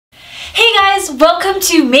welcome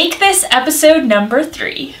to Make This episode number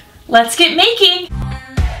 3. Let's get making!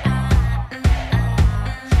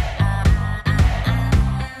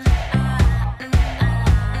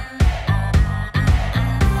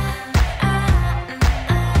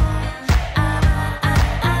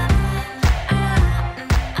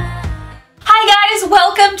 Hi guys,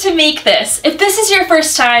 welcome to Make This. If this is your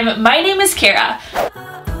first time, my name is Cara.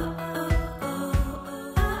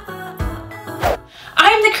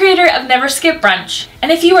 I'm the creator of Never Skip Brunch,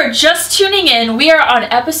 and if you are just tuning in, we are on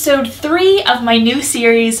episode 3 of my new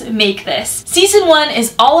series, Make This. Season 1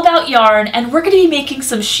 is all about yarn, and we're going to be making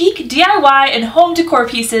some chic DIY and home decor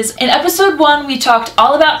pieces. In episode 1, we talked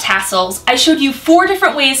all about tassels. I showed you 4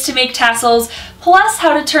 different ways to make tassels, plus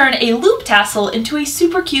how to turn a loop tassel into a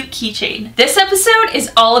super cute keychain. This episode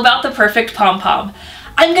is all about the perfect pom-pom.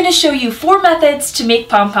 I'm going to show you 4 methods to make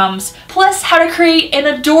pom-poms, plus how to create an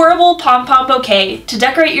adorable pom-pom bouquet to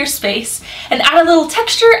decorate your space and add a little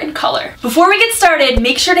texture and color. Before we get started,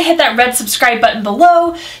 make sure to hit that red subscribe button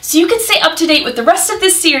below so you can stay up to date with the rest of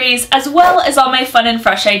this series as well as all my fun and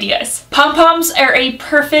fresh ideas. Pom-poms are a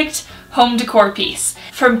perfect home decor piece.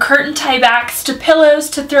 From curtain tie backs to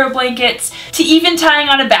pillows to throw blankets to even tying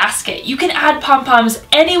on a basket. You can add pom-poms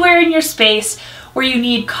anywhere in your space where you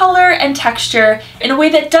need color and texture in a way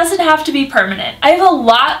that doesn't have to be permanent. I have a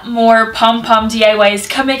lot more pom-pom DIYs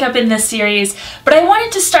coming up in this series, but I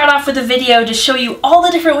wanted to start off with a video to show you all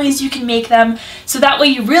the different ways you can make them, so that way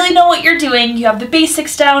you really know what you're doing, you have the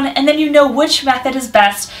basics down, and then you know which method is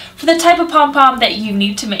best for the type of pom-pom that you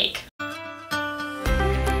need to make.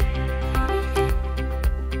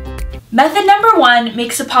 Method number 1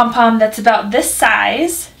 makes a pom-pom that's about this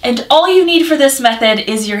size, and all you need for this method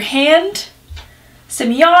is your hand,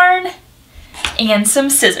 some yarn, and some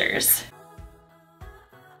scissors.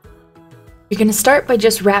 You're going to start by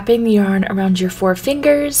just wrapping the yarn around your 4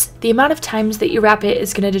 fingers. The amount of times that you wrap it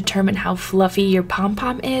is going to determine how fluffy your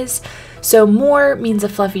pom-pom is, so more means a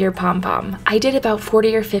fluffier pom-pom. I did about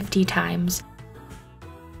 40 or 50 times.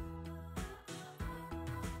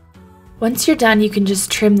 Once you're done, you can just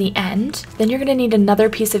trim the end. Then you're going to need another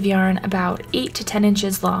piece of yarn about 8 to 10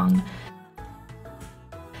 inches long.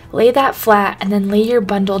 Lay that flat and then lay your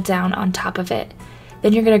bundle down on top of it.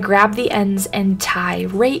 Then you're going to grab the ends and tie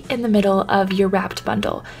right in the middle of your wrapped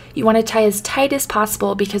bundle. You want to tie as tight as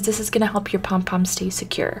possible because this is going to help your pom-pom stay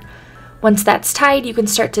secure. Once that's tied, you can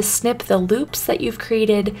start to snip the loops that you've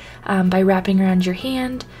created by wrapping around your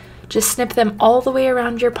hand. Just snip them all the way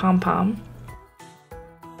around your pom-pom.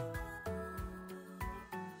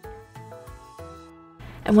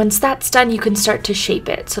 And once that's done, you can start to shape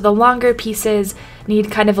it. So the longer pieces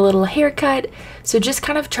need kind of a little haircut. So just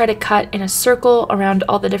kind of try to cut in a circle around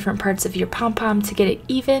all the different parts of your pom-pom to get it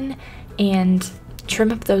even and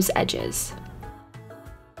trim up those edges.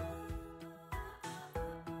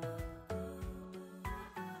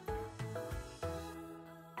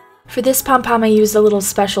 For this pom-pom, I used a little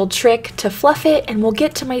special trick to fluff it, and we'll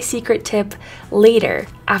get to my secret tip later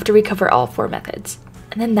after we cover all 4 methods.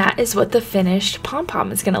 And then that is what the finished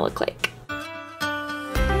pom-pom is going to look like.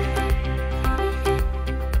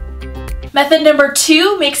 Method number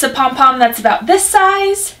 2 makes a pom-pom that's about this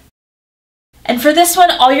size. And for this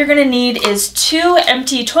one, all you're going to need is 2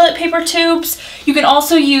 empty toilet paper tubes. You can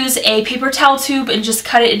also use a paper towel tube and just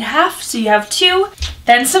cut it in half so you have 2.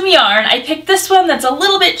 Then some yarn. I picked this one that's a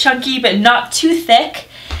little bit chunky but not too thick.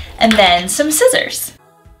 And then some scissors.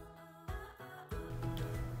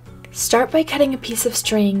 Start by cutting a piece of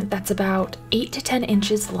string that's about 8 to 10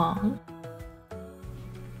 inches long.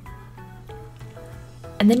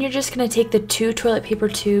 And then you're just going to take the 2 toilet paper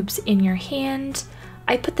tubes in your hand.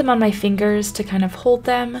 I put them on my fingers to kind of hold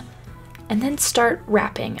them, and then start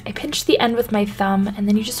wrapping. I pinch the end with my thumb, and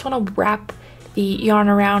then you just want to wrap the yarn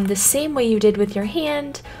around the same way you did with your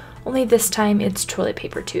hand, only this time it's toilet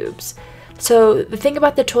paper tubes. So the thing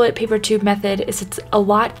about the toilet paper tube method is it's a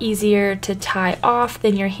lot easier to tie off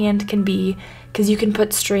than your hand can be because you can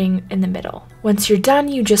put string in the middle. Once you're done,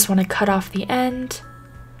 you just want to cut off the end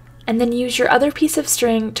and then use your other piece of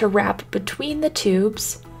string to wrap between the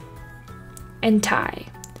tubes and tie.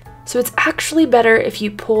 So it's actually better if you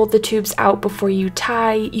pull the tubes out before you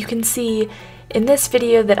tie. You can see in this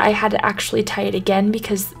video that I had to actually tie it again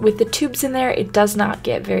because with the tubes in there, it does not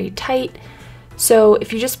get very tight. So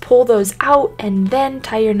if you just pull those out and then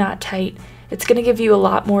tie your knot tight, it's going to give you a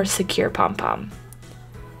lot more secure pom-pom.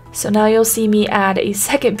 So now you'll see me add a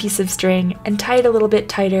second piece of string and tie it a little bit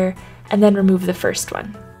tighter and then remove the first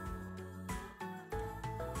one.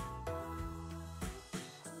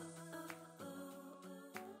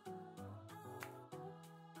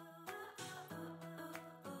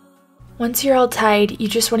 Once you're all tied, you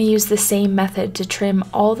just want to use the same method to trim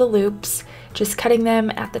all the loops, just cutting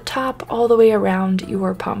them at the top all the way around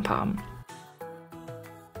your pom-pom.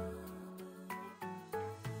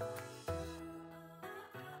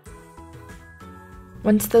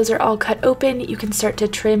 Once those are all cut open, you can start to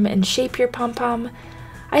trim and shape your pom-pom.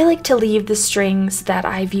 I like to leave the strings that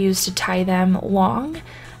I've used to tie them long,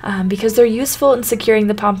 because they're useful in securing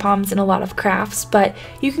the pom-poms in a lot of crafts, but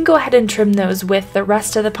you can go ahead and trim those with the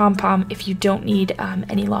rest of the pom-pom if you don't need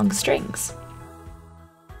any long strings.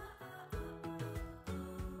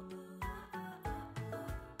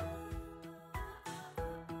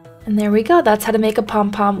 And there we go, that's how to make a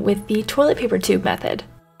pom-pom with the toilet paper tube method.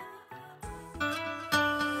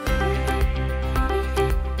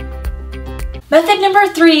 Method number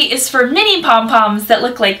 3 is for mini pom-poms that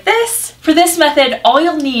look like this. For this method, all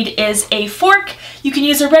you'll need is a fork. You can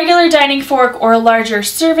use a regular dining fork or a larger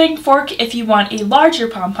serving fork if you want a larger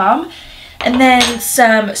pom-pom. And then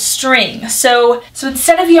some string. So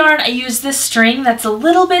instead of yarn, I use this string that's a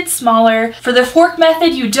little bit smaller. For the fork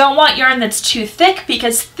method, you don't want yarn that's too thick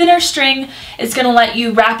because thinner string is going to let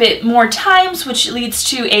you wrap it more times, which leads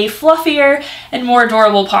to a fluffier and more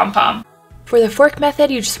adorable pom-pom. For the fork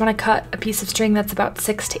method, you just want to cut a piece of string that's about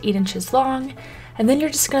 6 to 8 inches long, and then you're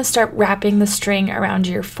just going to start wrapping the string around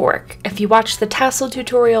your fork. If you watch the tassel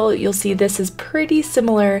tutorial, you'll see this is pretty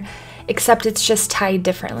similar, except it's just tied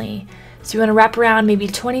differently. So you want to wrap around maybe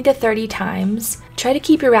 20 to 30 times. Try to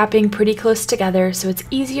keep your wrapping pretty close together so it's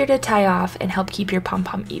easier to tie off and help keep your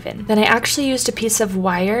pom-pom even. Then I actually used a piece of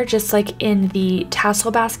wire, just like in the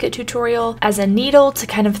tassel basket tutorial, as a needle to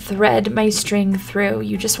kind of thread my string through.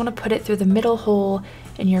 You just want to put it through the middle hole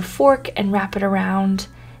in your fork and wrap it around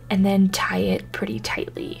and then tie it pretty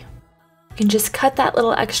tightly. You can just cut that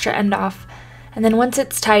little extra end off, and then once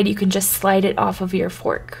it's tied, you can just slide it off of your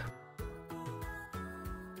fork.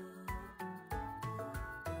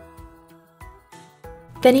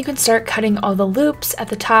 Then you can start cutting all the loops at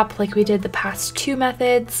the top like we did the past 2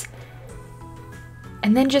 methods,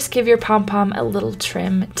 and then just give your pom-pom a little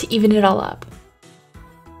trim to even it all up.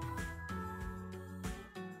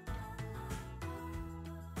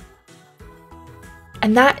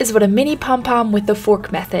 And that is what a mini pom-pom with the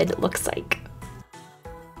fork method looks like.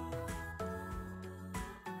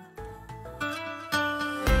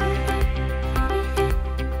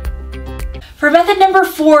 For method number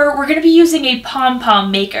 4, we're going to be using a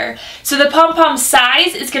pom-pom maker. So the pom-pom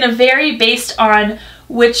size is going to vary based on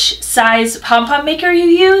which size pom-pom maker you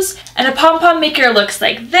use. And a pom-pom maker looks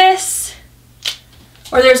like this,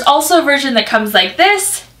 or there's also a version that comes like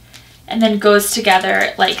this and then goes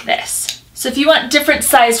together like this. So if you want different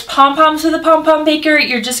sized pom-poms with a pom-pom maker,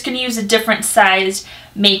 you're just going to use a different sized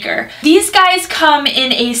maker. These guys come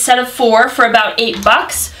in a set of 4 for about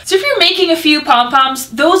 $8. So if you're making a few pom-poms,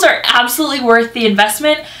 those are absolutely worth the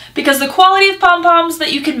investment because the quality of pom-poms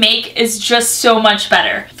that you can make is just so much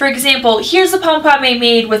better. For example, here's a pom-pom I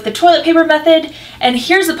made with the toilet paper method, and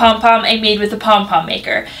here's a pom-pom I made with the pom-pom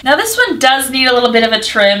maker. Now this one does need a little bit of a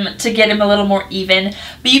trim to get him a little more even,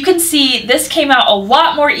 but you can see this came out a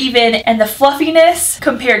lot more even, and the fluffiness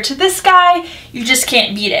compared to this guy, you just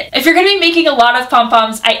can't beat it. If you're going to be making a lot of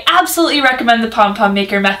pom-poms, I absolutely recommend the pom-pom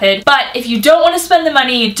maker method, but if you don't want to spend the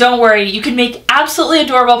money, don't worry, you can make absolutely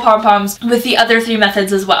adorable pom-poms with the other 3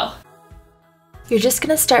 methods as well. You're just going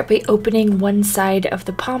to start by opening one side of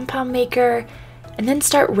the pom-pom maker and then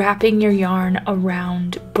start wrapping your yarn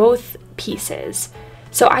around both pieces.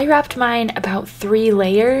 So I wrapped mine about 3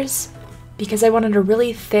 layers because I wanted a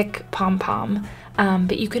really thick pom-pom,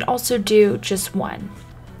 but you can also do just 1.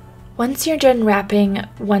 Once you're done wrapping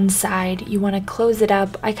one side, you want to close it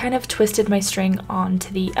up. I kind of twisted my string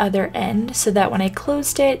onto the other end so that when I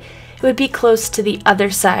closed it, it would be close to the other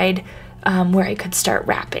side where I could start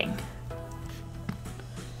wrapping.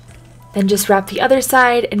 Then just wrap the other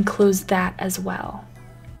side and close that as well.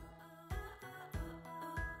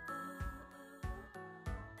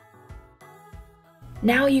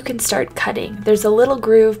 Now you can start cutting. There's a little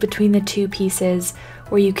groove between the 2 pieces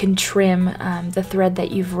where you can trim the thread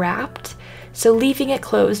that you've wrapped. So leaving it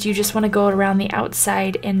closed, you just want to go around the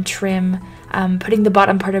outside and trim, putting the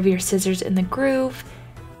bottom part of your scissors in the groove.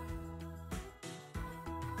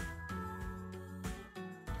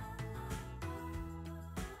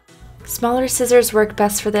 Smaller scissors work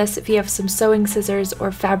best for this if you have some sewing scissors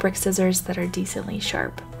or fabric scissors that are decently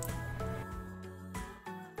sharp.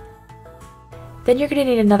 Then you're going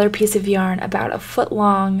to need another piece of yarn about 1 foot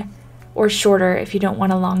long or shorter if you don't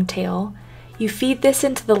want a long tail. You feed this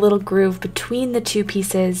into the little groove between the 2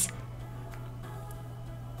 pieces,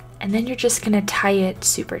 and then you're just going to tie it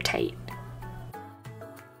super tight.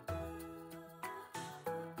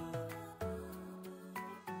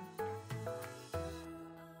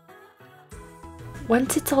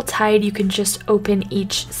 Once it's all tied, you can just open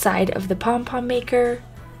each side of the pom-pom maker,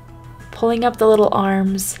 pulling up the little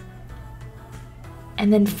arms,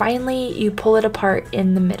 and then finally you pull it apart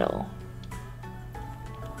in the middle.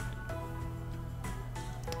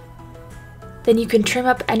 Then you can trim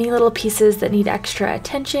up any little pieces that need extra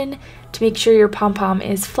attention to make sure your pom-pom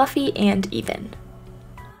is fluffy and even.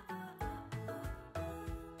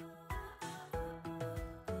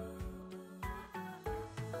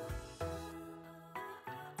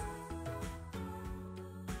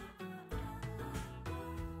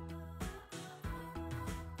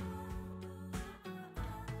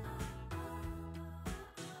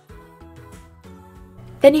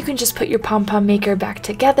 Then you can just put your pom-pom maker back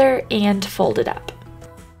together and fold it up.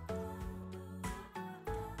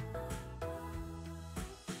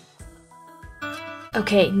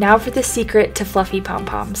 Okay, now for the secret to fluffy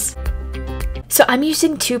pom-poms. So I'm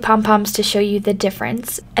using 2 pom-poms to show you the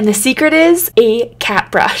difference, and the secret is a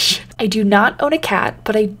cat brush. I do not own a cat,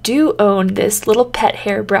 but I do own this little pet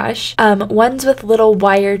hair brush. Ones with little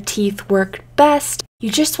wire teeth work best. You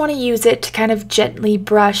just want to use it to kind of gently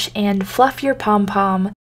brush and fluff your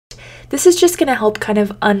pom-pom. This is just going to help kind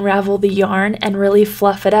of unravel the yarn and really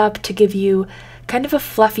fluff it up to give you kind of a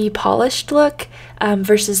fluffy, polished look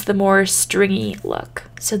versus the more stringy look.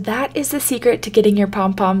 So that is the secret to getting your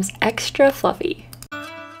pom-poms extra fluffy.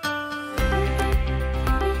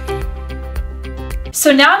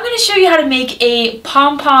 So now I'm going to show you how to make a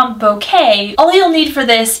pom-pom bouquet. All you'll need for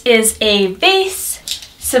this is a vase,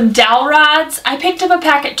 some dowel rods. I picked up a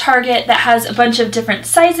pack at Target that has a bunch of different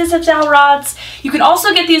sizes of dowel rods. You can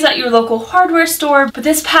also get these at your local hardware store, but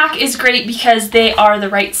this pack is great because they are the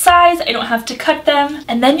right size. I don't have to cut them.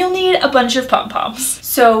 And then you'll need a bunch of pom-poms.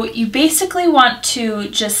 So you basically want to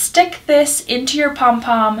just stick this into your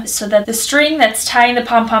pom-pom so that the string that's tying the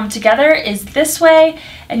pom-pom together is this way,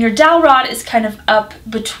 and your dowel rod is kind of up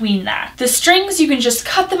between that. The strings, you can just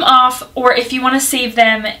cut them off, or if you want to save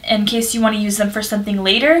them in case you want to use them for something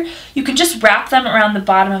later, you can just wrap them around the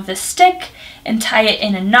bottom of the stick and tie it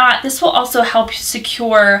in a knot. This will also help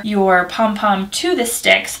secure your pom-pom to the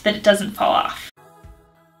stick so that it doesn't fall off.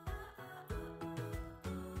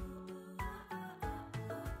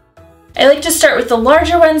 I like to start with the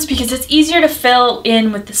larger ones because it's easier to fill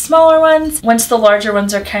in with the smaller ones once the larger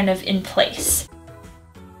ones are kind of in place.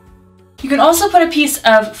 You can also put a piece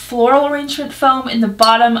of floral arrangement foam in the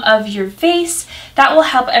bottom of your vase. That will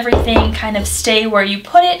help everything kind of stay where you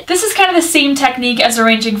put it. This is kind of the same technique as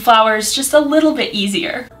arranging flowers, just a little bit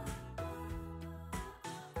easier.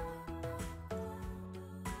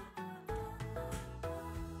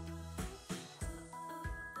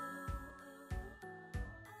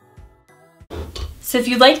 So if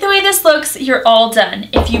you like the way this looks, you're all done.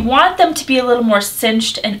 If you want them to be a little more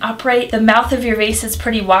cinched and upright, the mouth of your vase is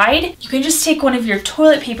pretty wide, you can just take one of your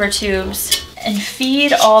toilet paper tubes and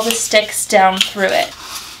feed all the sticks down through it.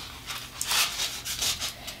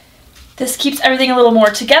 This keeps everything a little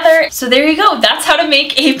more together. So there you go, that's how to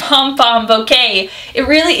make a pom-pom bouquet. It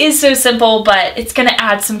really is so simple, but it's gonna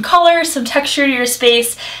add some color, some texture to your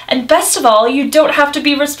space, and best of all, you don't have to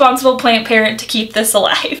be a responsible plant parent to keep this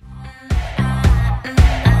alive.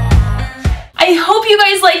 I hope you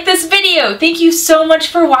guys liked this video. Thank you so much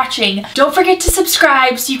for watching. Don't forget to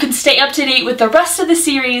subscribe so you can stay up to date with the rest of the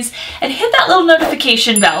series, and hit that little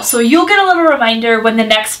notification bell so you'll get a little reminder when the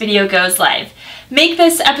next video goes live. Make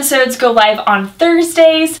This episodes go live on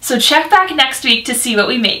Thursdays, so check back next week to see what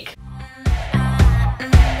we make.